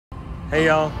Hey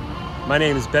y'all, my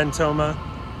name is Ben Toma.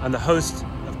 I'm the host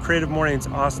of Creative Mornings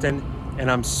Austin,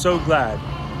 and I'm so glad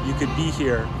you could be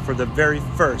here for the very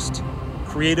first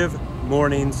Creative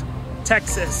Mornings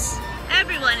Texas.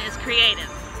 Everyone is creative.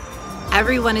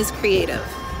 Everyone is creative.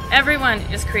 Everyone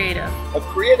is creative. A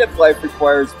creative life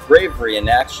requires bravery and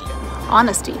action,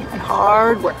 honesty and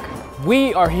hard work.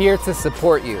 We are here to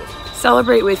support you,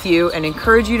 celebrate with you, and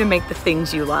encourage you to make the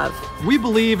things you love. We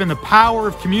believe in the power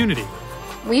of community.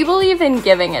 We believe in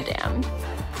giving a damn.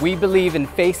 We believe in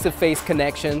face-to-face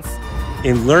connections,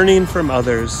 in learning from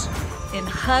others, in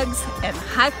hugs and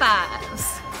high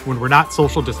fives. When we're not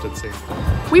social distancing.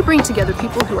 We bring together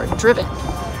people who are driven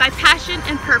by passion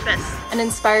and purpose, and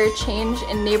inspire change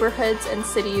in neighborhoods and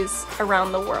cities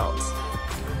around the world.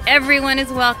 Everyone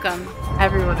is welcome.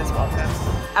 Everyone is welcome.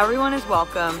 Everyone is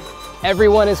welcome.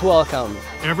 Everyone is welcome.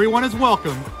 Everyone is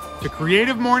welcome to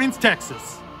Creative Mornings,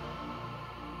 Texas.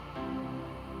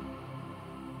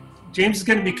 James is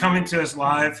going to be coming to us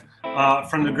live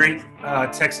from the great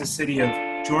Texas city of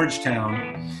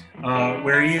Georgetown,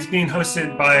 where he is being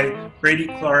hosted by Brady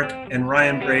Clark and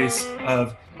Ryan Brace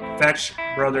of Fetch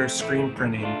Brothers Screen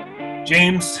Printing.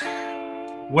 James,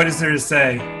 what is there to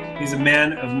say? He's a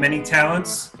man of many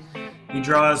talents. He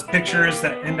draws pictures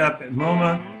that end up at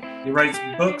MoMA. He writes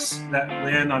books that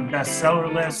land on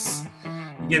bestseller lists.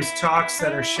 He gives talks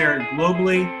that are shared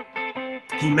globally.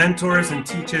 He mentors and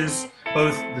teaches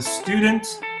both the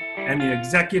student and the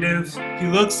executive. He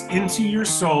looks into your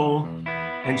soul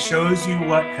and shows you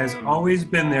what has always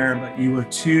been there, but you were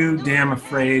too damn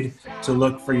afraid to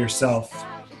look for yourself.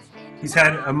 He's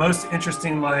had a most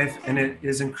interesting life, and it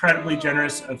is incredibly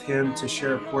generous of him to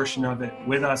share a portion of it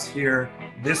with us here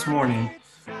this morning.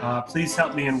 Please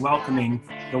help me in welcoming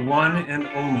the one and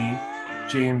only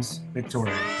James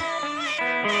Victore.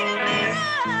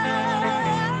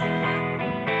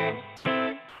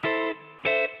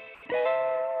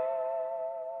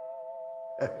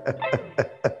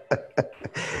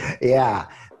 Yeah,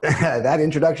 that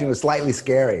introduction was slightly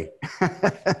scary.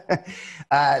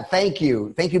 Thank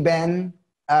you, Ben,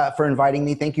 for inviting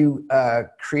me. Thank you,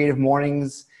 Creative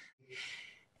Mornings.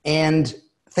 And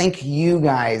thank you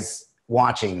guys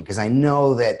watching, because I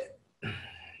know that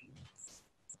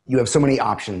you have so many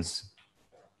options.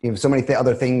 You have so many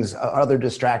other things, other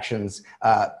distractions,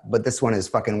 but this one is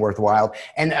fucking worthwhile.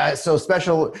 And so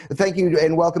special thank you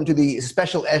and welcome to the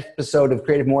special episode of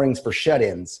Creative Mornings for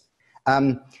Shut-Ins.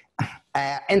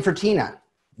 And for Tina,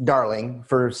 darling,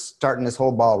 for starting this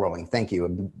whole ball rolling. Thank you, a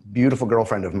beautiful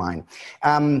girlfriend of mine.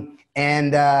 I want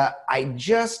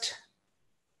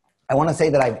to say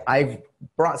that I've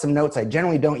brought some notes. I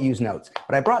generally don't use notes,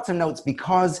 but I brought some notes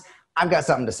because I've got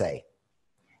something to say.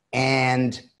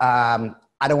 And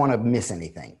I don't want to miss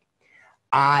anything.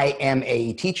 I am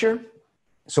a teacher,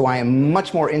 so I am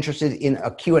much more interested in a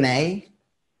Q&A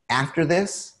after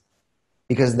this,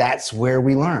 because that's where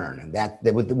we learn,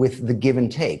 with the give and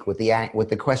take, with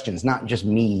the questions, not just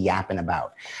me yapping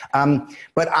about.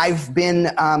 But I've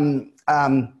been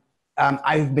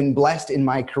blessed in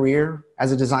my career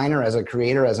as a designer, as a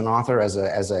creator, as an author, as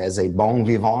a bon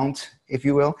vivant, if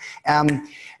you will, and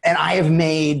I have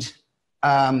made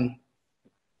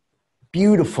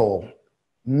beautiful,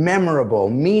 memorable,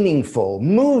 meaningful,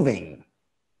 moving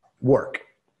work.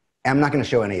 And I'm not going to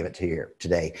show any of it to you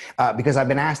today because I've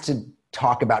been asked to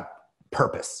talk about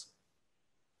purpose.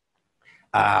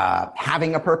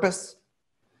 Having a purpose,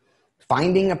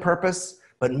 finding a purpose,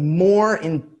 but more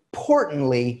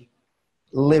importantly,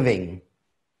 living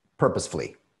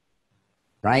purposefully,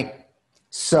 right?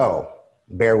 So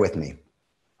bear with me.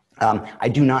 I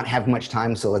do not have much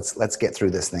time, so let's get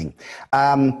through this thing.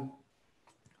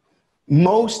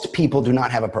 Most people do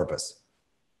not have a purpose.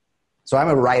 So I'm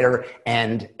a writer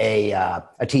and a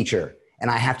teacher, and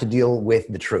I have to deal with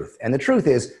the truth. And the truth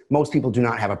is, most people do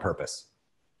not have a purpose.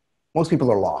 Most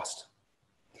people are lost.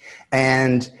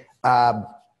 And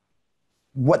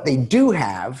what they do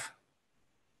have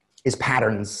is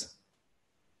patterns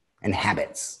and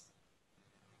habits.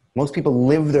 Most people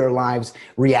live their lives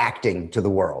reacting to the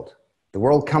world. The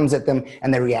world comes at them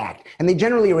and they react. And they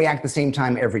generally react the same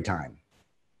time every time,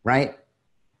 right?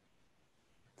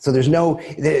 So there's no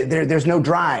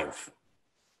drive.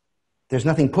 There's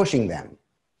nothing pushing them.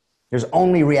 There's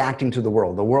only reacting to the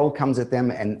world. The world comes at them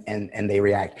and they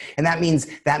react. And that means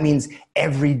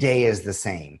every day is the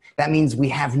same. That means we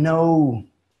have no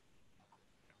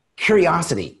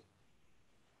curiosity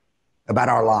about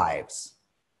our lives.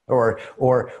 Or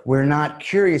we're not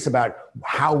curious about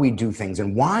how we do things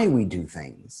and why we do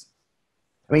things.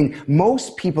 I mean,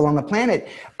 most people on the planet,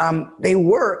 they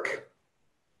work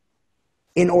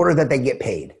in order that they get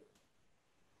paid.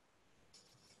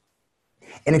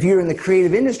 And if you're in the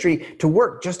creative industry, to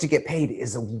work just to get paid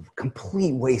is a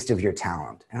complete waste of your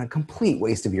talent and a complete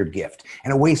waste of your gift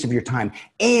and a waste of your time.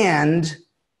 And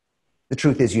the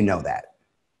truth is, you know that.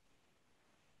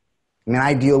 I mean,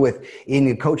 I deal with, in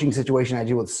a coaching situation, I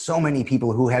deal with so many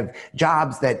people who have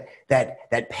jobs that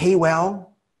pay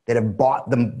well, that have bought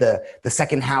them the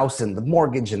second house and the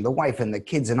mortgage and the wife and the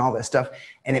kids and all that stuff.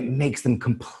 And it makes them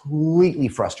completely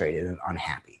frustrated and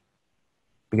unhappy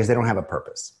because they don't have a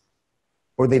purpose,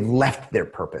 or they've left their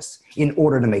purpose in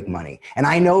order to make money. And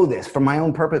I know this from my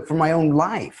own purpose, from my own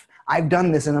life. I've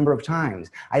done this a number of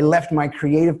times. I left my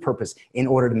creative purpose in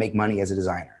order to make money as a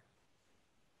designer.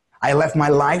 I left my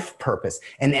life purpose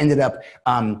and ended up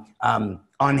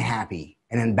unhappy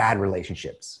and in bad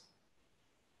relationships.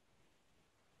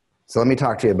 So let me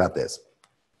talk to you about this.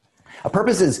 A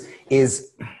purpose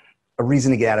is a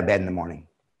reason to get out of bed in the morning.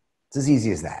 It's as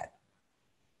easy as that.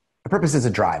 A purpose is a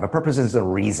drive. A purpose is a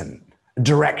reason, a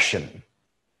direction,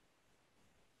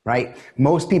 right?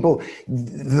 Most people,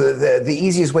 the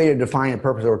easiest way to define a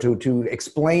purpose or to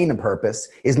explain a purpose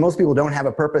is most people don't have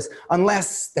a purpose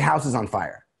unless the house is on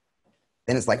fire.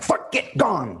 Then it's like, fuck it,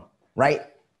 gone, right?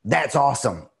 That's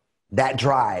awesome. That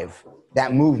drive,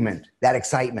 that movement, that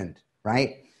excitement,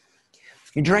 right?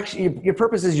 Your direction, your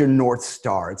purpose is your North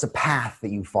Star. It's a path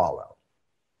that you follow.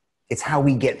 It's how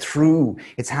we get through.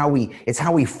 It's how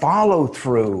we follow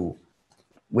through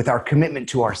with our commitment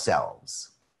to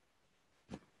ourselves.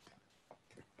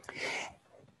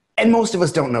 And most of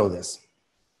us don't know this.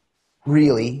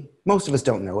 Really, most of us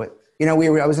don't know it. You know,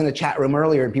 I was in a chat room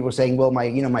earlier and people were saying, well,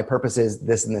 my purpose is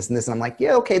this and this and this. And I'm like,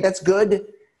 yeah, okay, that's good.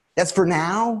 That's for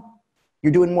now.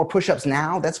 You're doing more push-ups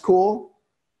now. That's cool.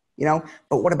 You know,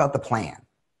 but what about the plan?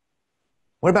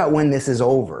 What about when this is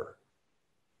over?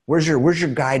 Where's your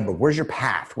guidebook? Where's your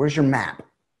path? Where's your map?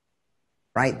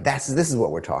 Right? This is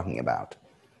what we're talking about.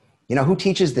 You know, who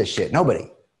teaches this shit?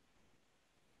 Nobody.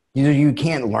 You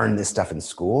can't learn this stuff in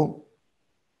school.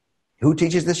 Who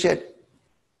teaches this shit?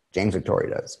 James Victore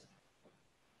does.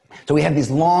 So we have these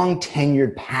long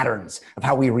tenured patterns of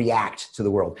how we react to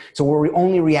the world. So we're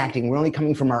only reacting, we're only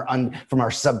coming from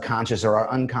our subconscious or our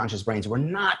unconscious brains. We're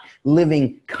not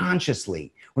living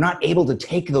consciously. We're not able to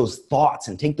take those thoughts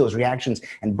and take those reactions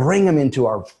and bring them into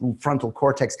our frontal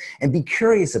cortex and be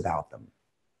curious about them.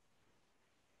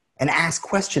 And ask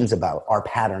questions about our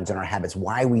patterns and our habits,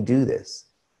 why we do this.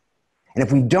 And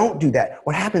if we don't do that,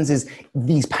 what happens is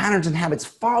these patterns and habits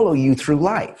follow you through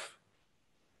life.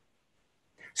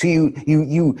 So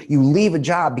you leave a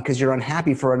job because you're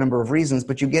unhappy for a number of reasons,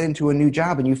 but you get into a new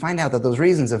job and you find out that those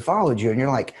reasons have followed you and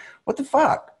you're like, what the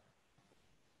fuck?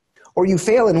 Or you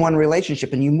fail in one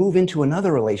relationship and you move into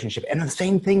another relationship and the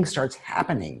same thing starts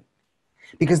happening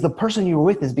because the person you're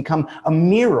with has become a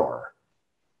mirror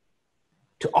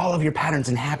to all of your patterns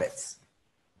and habits.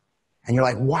 And you're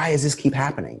like, why does this keep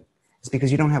happening? It's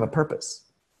because you don't have a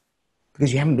purpose,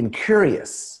 because you haven't been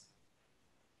curious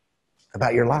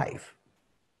about your life,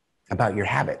 about your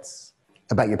habits,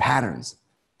 about your patterns.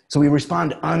 So we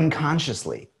respond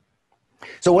unconsciously.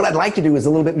 So what I'd like to do is a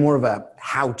little bit more of a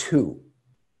how-to.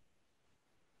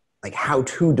 Like how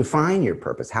to define your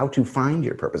purpose, how to find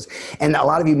your purpose. And a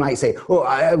lot of you might say, oh,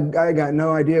 I got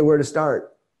no idea where to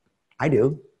start. I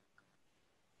do.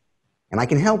 And I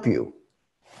can help you.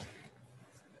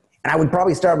 And I would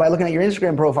probably start by looking at your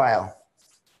Instagram profile.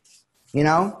 You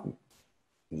know,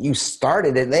 you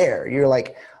started it there. You're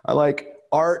like, I like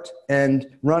art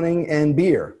and running and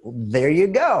beer. Well, there you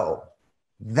go.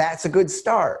 That's a good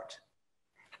start.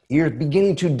 You're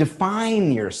beginning to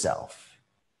define yourself.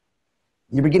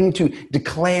 You're beginning to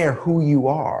declare who you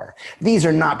are. These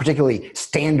are not particularly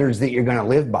standards that you're going to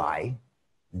live by.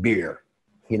 Beer,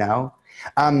 you know,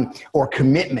 or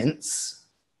commitments.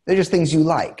 They're just things you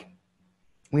like.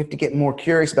 We have to get more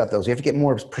curious about those. We have to get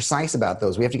more precise about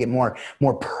those. We have to get more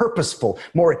purposeful,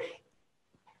 more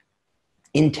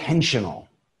intentional.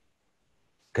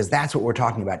 Because that's what we're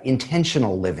talking about.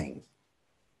 Intentional living,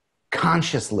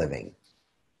 conscious living,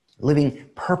 living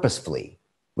purposefully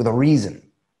with a reason.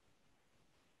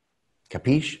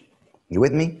 Capiche? You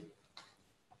with me?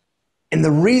 And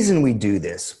the reason we do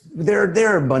this, there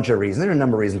are a bunch of reasons. There are a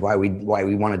number of reasons why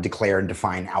we want to declare and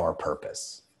define our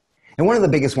purpose. And one of the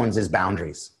biggest ones is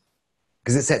boundaries,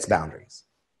 because it sets boundaries.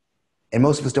 And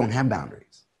most of us don't have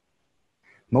boundaries.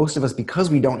 Most of us, because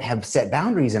we don't have set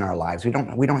boundaries in our lives, we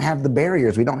don't have the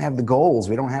barriers, we don't have the goals,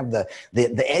 we don't have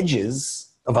the edges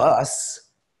of us.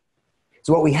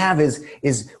 So what we have is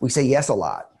we say yes a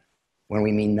lot when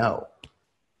we mean no.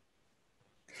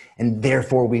 And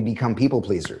therefore we become people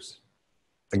pleasers.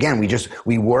 Again,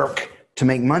 we work to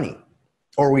make money,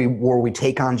 or we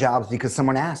take on jobs because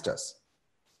someone asked us,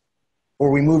 or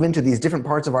we move into these different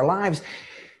parts of our lives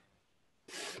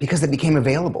because they became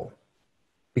available,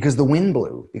 because the wind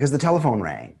blew, because the telephone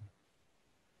rang,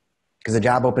 because a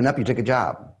job opened up, you took a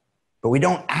job. But we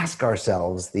don't ask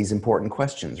ourselves these important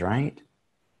questions, right?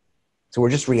 So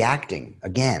we're just reacting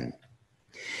again.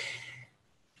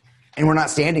 And we're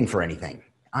not standing for anything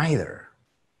either,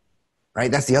 right?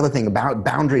 That's the other thing about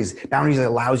boundaries. Boundaries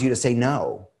allows you to say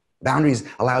no. Boundaries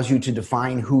allows you to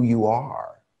define who you are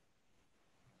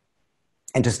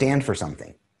and to stand for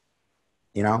something,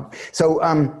 you know?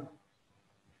 So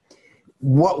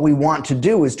what we want to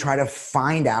do is try to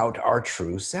find out our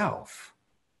true self.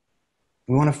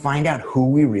 We want to find out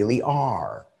who we really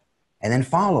are and then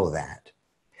follow that.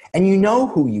 And you know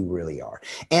who you really are.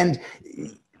 And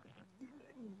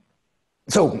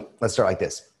so let's start like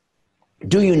this.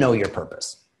 Do you know your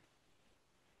purpose?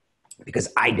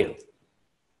 Because I do.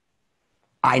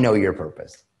 I know your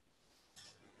purpose.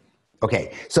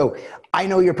 Okay, so I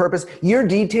know your purpose. Your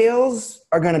details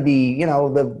are going to be, you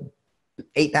know, the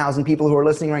 8,000 people who are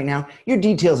listening right now, your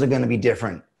details are going to be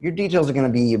different. Your details are going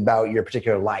to be about your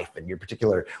particular life and your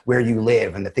particular where you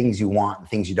live and the things you want and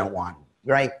things you don't want,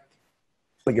 right?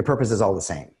 But your purpose is all the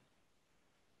same.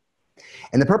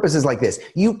 And the purpose is like this.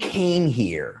 You came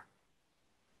here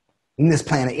in this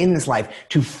planet, in this life,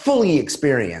 to fully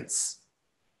experience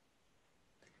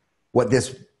what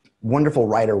this wonderful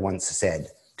writer once said,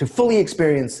 to fully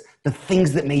experience the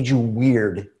things that made you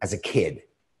weird as a kid,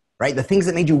 right? The things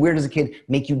that made you weird as a kid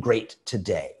make you great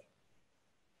today.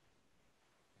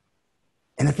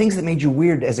 And the things that made you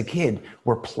weird as a kid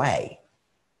were play,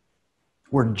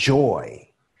 were joy,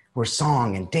 were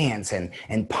song and dance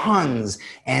and puns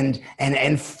and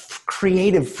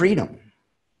creative freedom.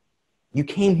 You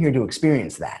came here to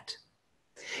experience that.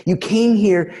 You came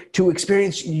here to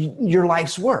experience your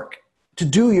life's work, to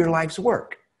do your life's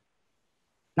work.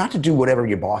 Not to do whatever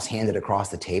your boss handed across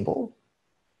the table.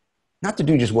 Not to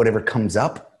do just whatever comes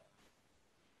up.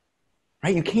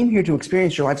 Right? You came here to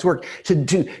experience your life's work.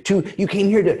 You came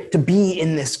here to be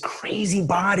in this crazy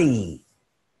body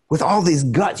with all these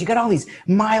guts. You got all these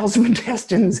miles of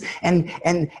intestines and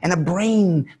a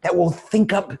brain that will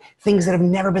think up things that have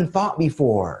never been thought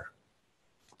before.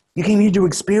 You came here to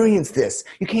experience this.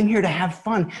 You came here to have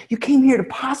fun. You came here to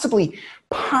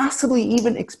possibly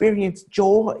even experience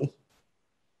joy.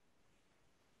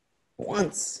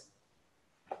 Once.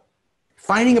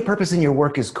 Finding a purpose in your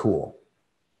work is cool.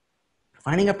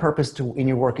 Finding a purpose in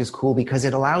your work is cool because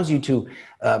it allows you to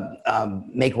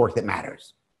make work that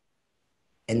matters.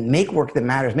 And making work that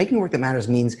matters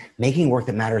means making work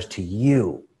that matters to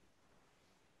you.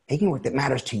 Making work that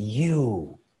matters to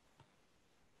you.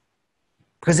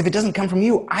 Because if it doesn't come from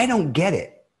you, I don't get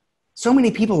it. So many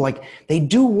people, like, they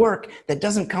do work that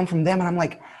doesn't come from them. And I'm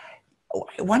like,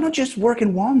 why not just work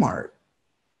in Walmart?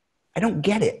 I don't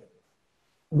get it.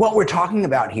 What we're talking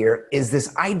about here is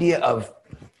this idea of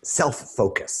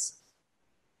self-focus.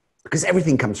 Because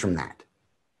everything comes from that.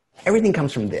 Everything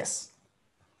comes from this.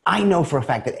 I know for a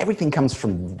fact that everything comes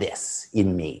from this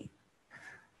in me.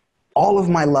 All of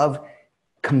my love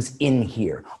comes in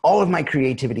here. All of my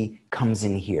creativity comes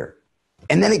in here.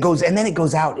 And then it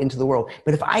goes out into the world.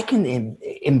 But if I can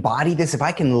embody this, if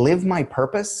I can live my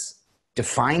purpose,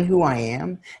 define who I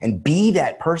am, and be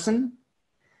that person,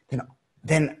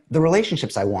 then the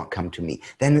relationships I want come to me.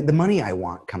 Then the money I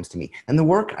want comes to me. Then the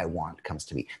work I want comes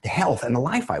to me. The health and the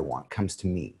life I want comes to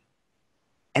me.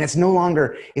 And it's no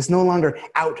longer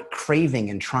out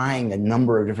craving and trying a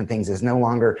number of different things. It's no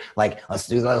longer like, let's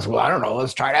do this. Well, I don't know.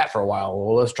 Let's try that for a while.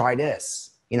 Well, let's try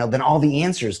this. You know, then all the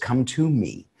answers come to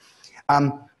me.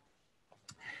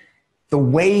 The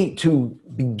way to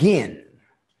begin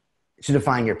to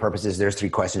define your purpose is there's 3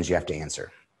 questions you have to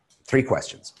answer. 3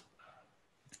 questions.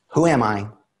 Who am I?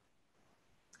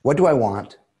 What do I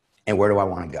want? And where do I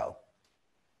want to go?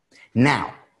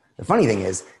 Now, the funny thing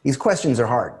is, these questions are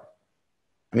hard.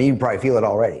 I mean, you can probably feel it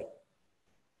already.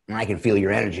 And I can feel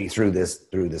your energy through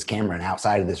this camera and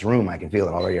outside of this room. I can feel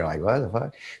it already. You're like, what the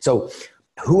fuck? So,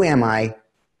 who am I?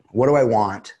 What do I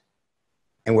want?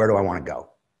 And where do I want to go?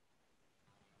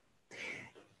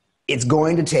 It's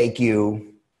going to take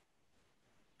you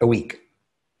a week,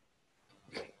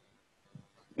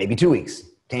 maybe 2 weeks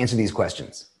to answer these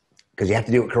questions because you have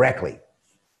to do it correctly,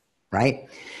 right?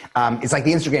 It's like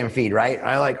the Instagram feed, right?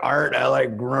 I like art, I like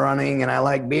running, and I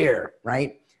like beer,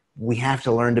 right? We have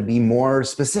to learn to be more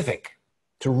specific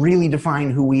to really define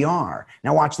who we are.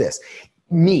 Now watch this.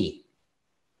 Me,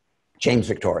 James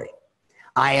Victore.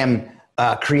 I am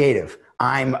creative.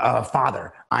 I'm a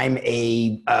father. I'm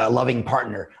a loving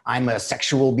partner. I'm a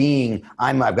sexual being.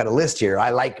 I've got a list here. I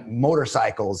like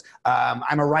motorcycles.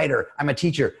 I'm a writer. I'm a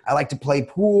teacher. I like to play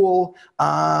pool.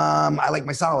 I like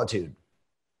my solitude.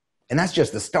 And that's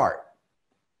just the start.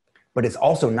 But it's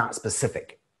also not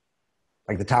specific.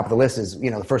 Like the top of the list is,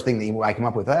 the first thing that I come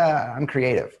up with, I'm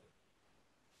creative.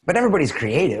 But everybody's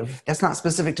creative. That's not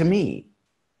specific to me.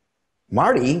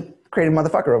 Marty, creative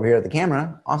motherfucker over here at the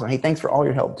camera. Awesome. Hey, thanks for all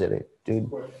your help today, dude.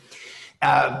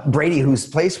 Brady, whose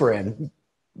place we're in,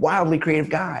 wildly creative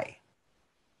guy.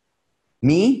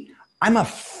 Me, I'm a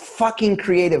fucking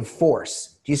creative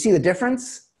force. Do you see the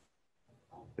difference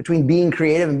between being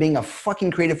creative and being a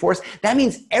fucking creative force? That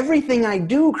means everything I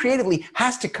do creatively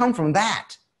has to come from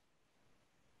that.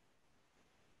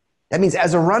 That means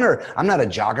as a runner, I'm not a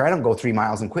jogger. I don't go 3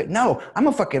 miles and quit. No, I'm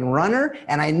a fucking runner.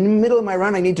 And in the middle of my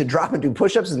run, I need to drop and do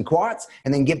push-ups and squats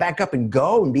and then get back up and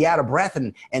go and be out of breath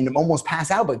and almost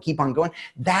pass out, but keep on going.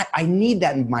 I need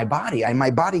that in my body.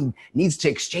 My body needs to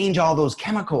exchange all those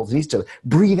chemicals. It needs to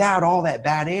breathe out all that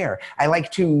bad air. I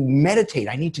like to meditate.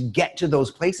 I need to get to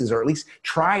those places, or at least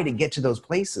try to get to those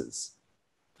places.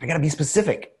 I got to be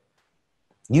specific.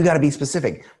 You got to be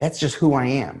specific. That's just who I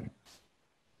am.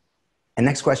 And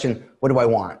next question, what do I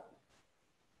want?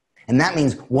 And that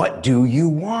means, what do you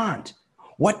want?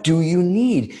 What do you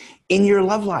need? In your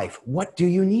love life, what do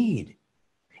you need?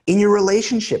 In your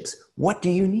relationships, what do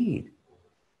you need?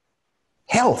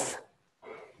 Health,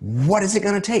 what is it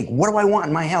going to take? What do I want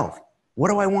in my health? What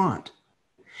do I want?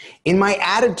 In my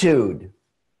attitude,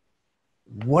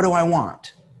 what do I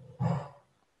want?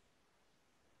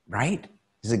 Right?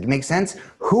 Does it make sense?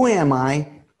 Who am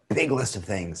I? Big list of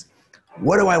things.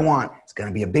 What do I want? It's going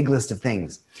to be a big list of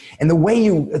things. And the way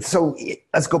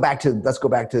let's go back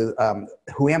to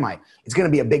who am I? It's going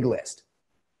to be a big list.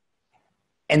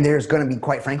 And there's going to be,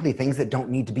 quite frankly, things that don't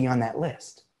need to be on that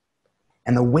list.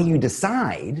 And the way you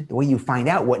decide, the way you find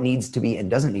out what needs to be and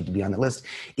doesn't need to be on the list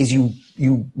is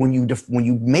when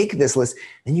you make this list,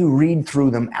 then you read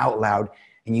through them out loud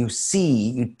and you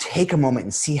take a moment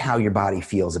and see how your body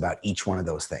feels about each one of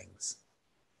those things.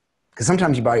 Because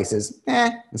sometimes your body says,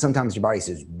 and sometimes your body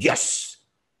says, yes,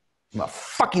 I'm a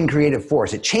fucking creative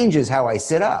force. It changes how I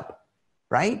sit up,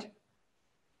 right?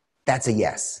 That's a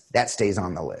yes. That stays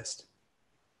on the list.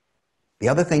 The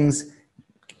other things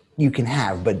you can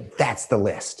have, but that's the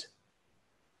list,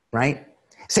 right?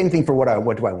 Same thing for what do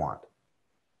I want?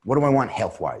 What do I want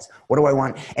health-wise? What do I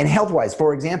want? And health-wise,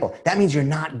 for example, that means you're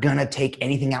not going to take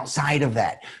anything outside of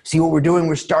that. See what we're doing?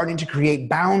 We're starting to create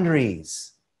boundaries.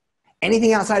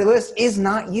 Anything outside of the list is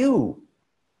not you.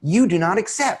 You do not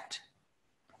accept.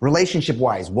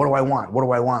 Relationship-wise, what do I want? What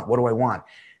do I want? What do I want?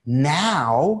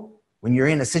 Now, when you're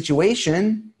in a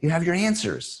situation, you have your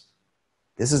answers.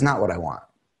 This is not what I want.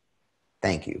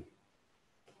 Thank you.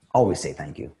 Always say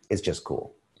thank you. It's just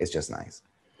cool. It's just nice.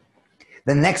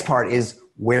 The next part is,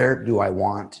 where do I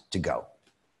want to go?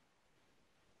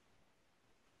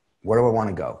 Where do I want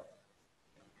to go?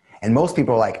 And most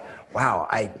people are like, wow,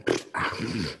 I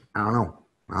don't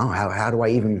know. How do I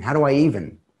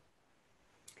even?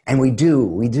 And we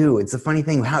do. It's a funny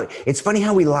thing. It's funny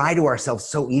how we lie to ourselves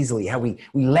so easily, how we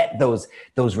let those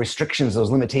restrictions,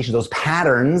 those limitations, those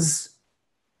patterns.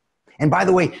 And by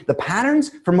the way, the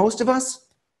patterns for most of us,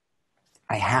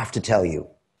 I have to tell you,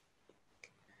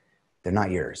 they're not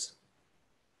yours.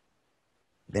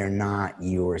 They're not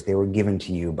yours. They were given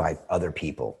to you by other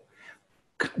people.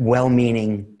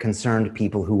 Well-meaning, concerned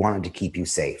people who wanted to keep you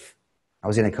safe. I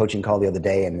was in a coaching call the other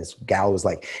day and this gal was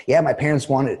like, yeah, my parents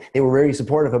they were very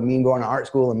supportive of me going to art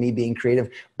school and me being creative,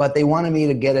 but they wanted me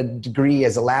to get a degree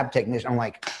as a lab technician. I'm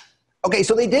like, okay,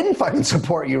 so they didn't fucking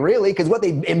support you really, because what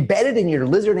they embedded in your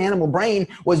lizard animal brain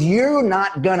was you're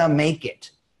not gonna make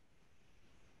it.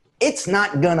 It's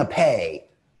not gonna pay.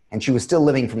 And she was still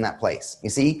living from that place, you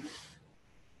see?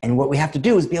 And what we have to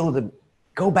do is be able to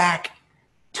go back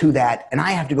to that, and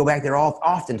I have to go back there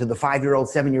often to the 5-year-old,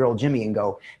 7-year-old Jimmy and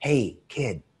go, hey,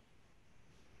 kid,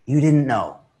 you didn't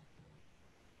know.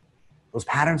 Those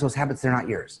patterns, those habits, they're not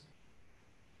yours.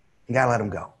 You gotta let them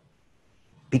go.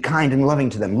 Be kind and loving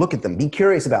to them. Look at them. Be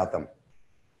curious about them.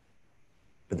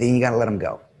 But then you gotta let them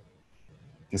go.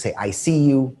 And say, I see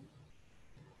you.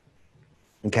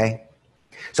 Okay?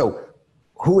 So,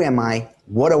 who am I?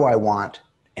 What do I want?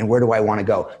 And where do I want to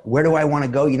go? Where do I want to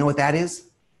go? You know what that is?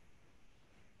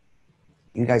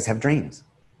 You guys have dreams.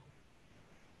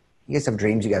 You guys have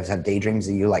dreams. You guys have daydreams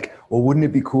that you're like, well, wouldn't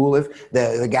it be cool if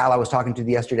the gal I was talking to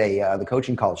yesterday, the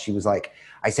coaching call, she was like,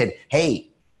 I said, hey,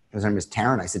 his name is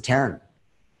Taryn. I said, Taryn,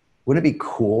 wouldn't it be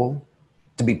cool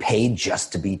to be paid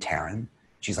just to be Taryn?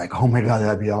 She's like, oh my God,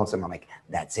 that'd be awesome. I'm like,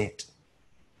 that's it.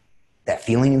 That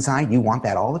feeling inside, you want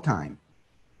that all the time.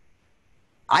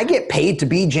 I get paid to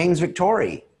be James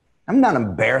Victore. I'm not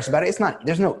embarrassed about it.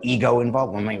 There's no ego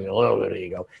involved. Well, maybe a little bit of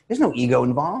ego. There's no ego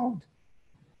involved.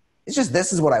 It's just,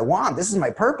 this is what I want. This is my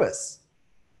purpose.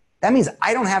 That means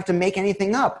I don't have to make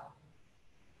anything up.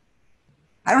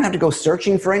 I don't have to go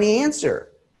searching for any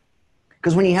answer.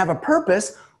 Because when you have a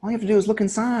purpose, all you have to do is look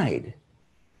inside.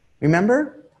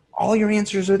 Remember? All your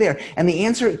answers are there. And the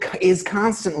answer is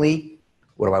constantly,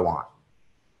 what do I want?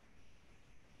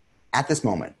 At this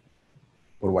moment,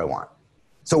 what do I want?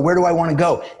 So where do I want to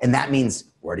go? And that means,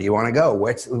 where do you want to go?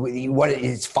 What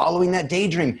is following that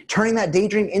daydream, turning that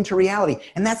daydream into reality.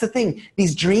 And that's the thing.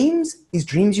 These dreams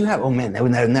you have, oh man,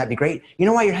 wouldn't that be great? You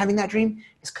know why you're having that dream?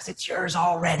 It's because it's yours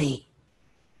already.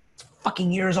 It's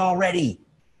fucking yours already.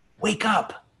 Wake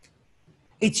up.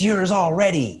 It's yours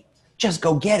already. Just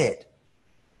go get it.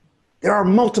 There are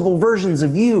multiple versions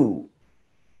of you.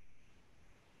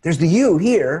 There's the you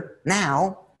here,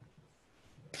 now.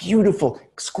 Beautiful,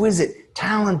 exquisite,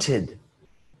 talented.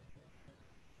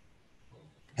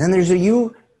 And then there's a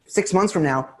you 6 months from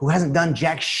now who hasn't done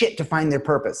jack shit to find their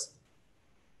purpose.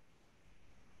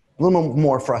 A little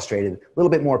more frustrated, a little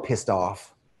bit more pissed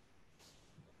off.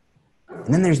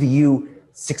 And then there's the you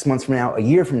 6 months from now, a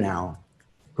year from now,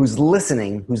 who's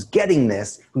listening, who's getting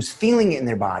this, who's feeling it in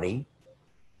their body,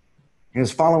 and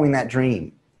who's following that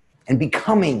dream and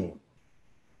becoming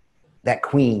that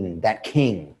queen, that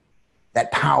king, that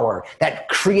power, that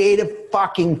creative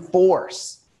fucking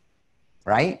force,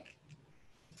 right?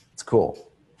 It's cool.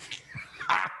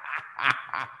 I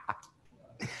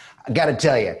gotta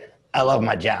tell you, I love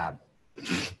my job.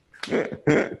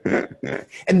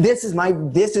 And this is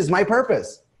my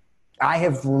purpose. I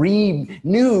have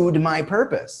renewed my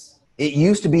purpose. It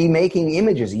used to be making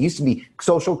images. It used to be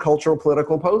social, cultural,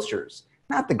 political posters.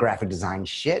 Not the graphic design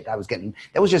shit. I was getting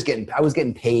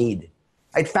paid.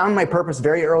 I'd found my purpose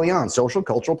very early on, social,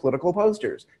 cultural, political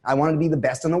posters. I wanted to be the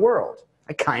best in the world.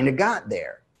 I kind of got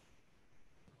there.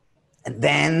 And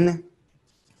then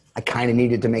I kind of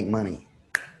needed to make money.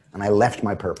 And I left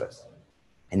my purpose.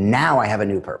 And now I have a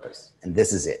new purpose. And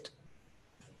this is it.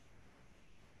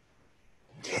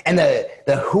 And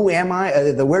the who am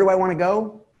I, the where do I want to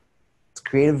go? It's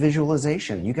creative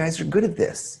visualization. You guys are good at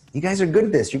this. You guys are good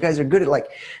at this. You guys are good at like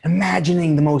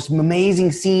imagining the most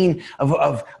amazing scene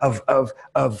of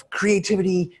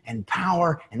creativity and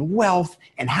power and wealth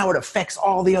and how it affects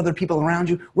all the other people around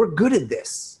you. We're good at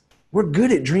this. We're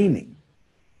good at dreaming.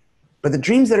 But the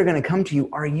dreams that are going to come to you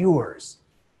are yours.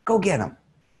 Go get them.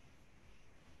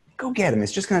 Go get them.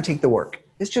 It's just going to take the work.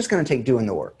 It's just going to take doing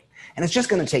the work. And it's just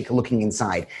going to take looking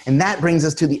inside. And that brings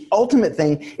us to the ultimate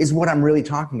thing, is what I'm really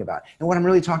talking about. And what I'm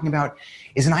really talking about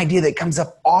is an idea that comes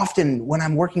up often when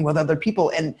I'm working with other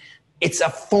people. And it's a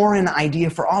foreign idea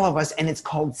for all of us. And it's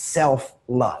called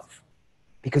self-love.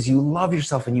 Because you love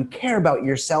yourself and you care about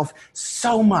yourself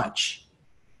so much.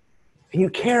 And you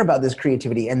care about this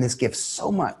creativity and this gift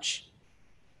so much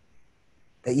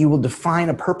that you will define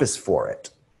a purpose for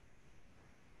it.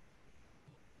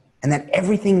 And that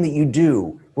everything that you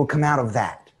do will come out of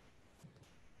that.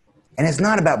 And it's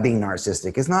not about being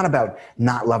narcissistic. It's not about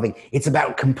not loving. It's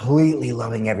about completely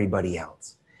loving everybody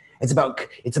else. It's about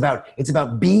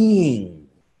being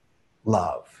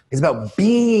love. It's about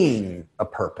being a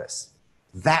purpose.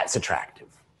 That's attractive.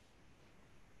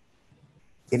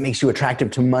 It makes you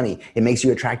attractive to money. It makes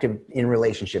you attractive in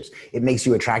relationships. It makes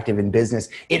you attractive in business.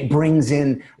 It brings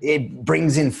in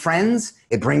friends.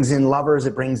 It brings in lovers.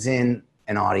 It brings in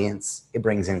an audience. It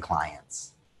brings in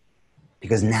clients.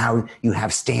 Because now you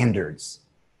have standards.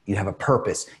 You have a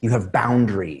purpose. You have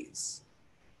boundaries.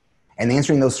 And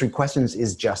answering those 3 questions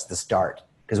is just the start.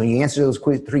 Because when you answer those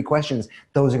 3 questions,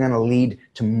 those are going to lead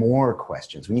to more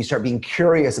questions. When you start being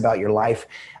curious about your life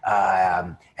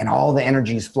and all the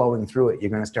energy is flowing through it,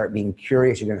 you're going to start being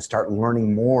curious. You're going to start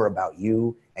learning more about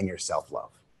you and your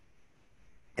self-love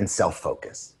and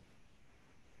self-focus.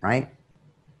 Right?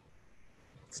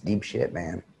 It's deep shit,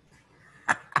 man.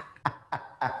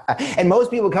 And most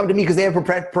people come to me because they have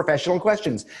professional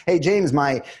questions. Hey, James,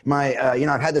 I've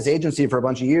had this agency for a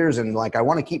bunch of years and like, I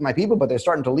want to keep my people, but they're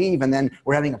starting to leave. And then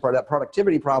we're having a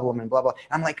productivity problem and blah, blah. And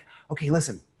I'm like, okay,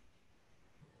 listen,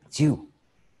 it's you.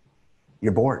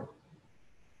 You're bored.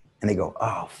 And they go,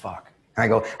 oh, fuck.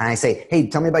 And I say, hey,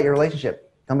 tell me about your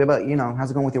relationship. Tell me about, how's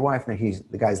it going with your wife? And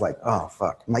the guy's like, oh,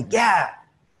 fuck. I'm like, yeah,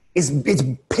 it's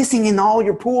pissing in all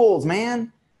your pools,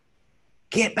 man.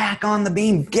 Get back on the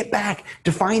beam. Get back.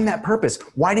 Define that purpose.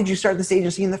 Why did you start this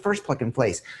agency in the first fucking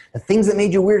place? The things that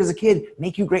made you weird as a kid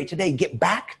make you great today. Get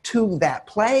back to that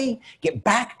play. Get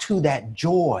back to that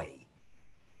joy.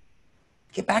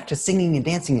 Get back to singing and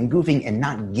dancing and goofing and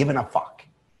not giving a fuck.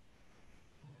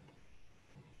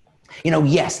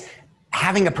 Yes,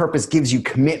 having a purpose gives you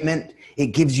commitment. It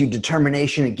gives you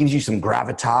determination. It gives you some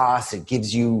gravitas. It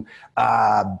gives you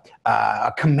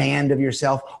a command of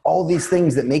yourself. All these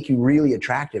things that make you really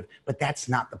attractive, but that's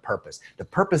not the purpose. The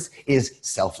purpose is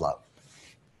self-love.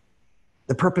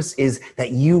 The purpose is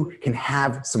that you can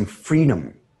have some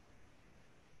freedom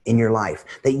in your life,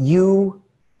 that you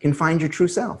can find your true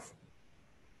self.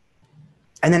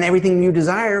 And then everything you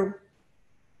desire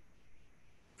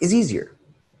is easier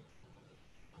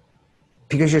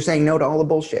because you're saying no to all the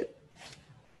bullshit,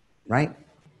 right?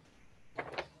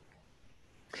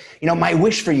 My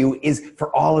wish for you is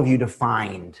for all of you to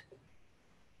find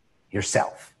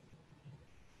yourself.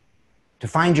 To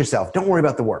find yourself. Don't worry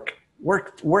about the work.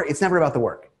 Work, it's never about the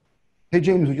work. Hey,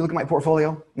 James, would you look at my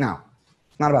portfolio? No,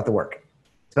 it's not about the work.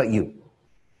 It's about you.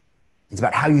 It's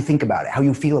about how you think about it, how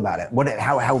you feel about it, what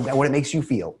it makes you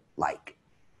feel like.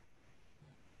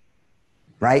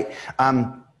 Right?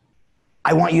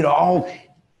 I want you to all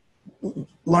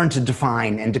learn to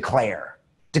define and declare,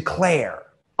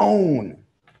 own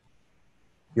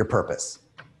your purpose.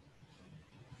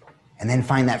 And then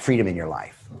find that freedom in your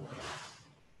life.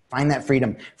 Find that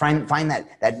freedom. Find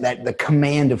that the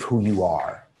command of who you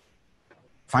are.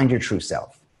 Find your true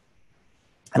self.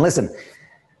 And listen,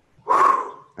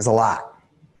 there's a lot.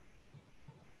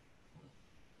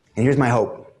 And here's my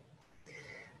hope.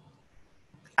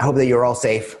 I hope that you're all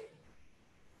safe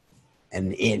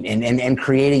and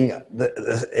creating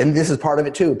and this is part of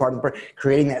it too,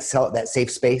 creating that safe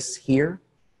space here.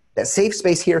 That safe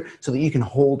space here so that you can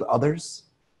hold others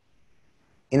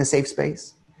in a safe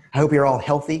space. I hope you're all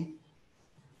healthy.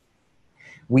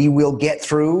 We will get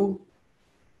through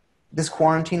this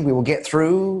quarantine. We will get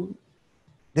through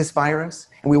this virus,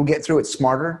 and we will get through it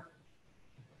smarter,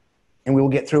 and we will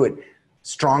get through it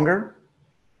stronger.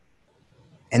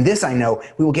 And this I know,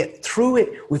 we will get through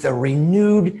it with a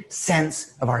renewed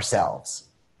sense of ourselves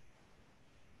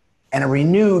and a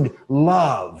renewed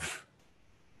love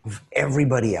of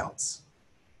everybody else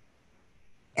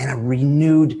and a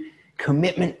renewed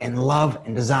commitment and love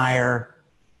and desire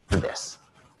for this,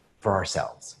 for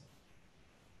ourselves.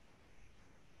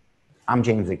 I'm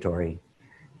James Victore.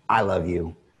 I love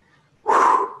you.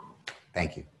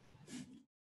 Thank you.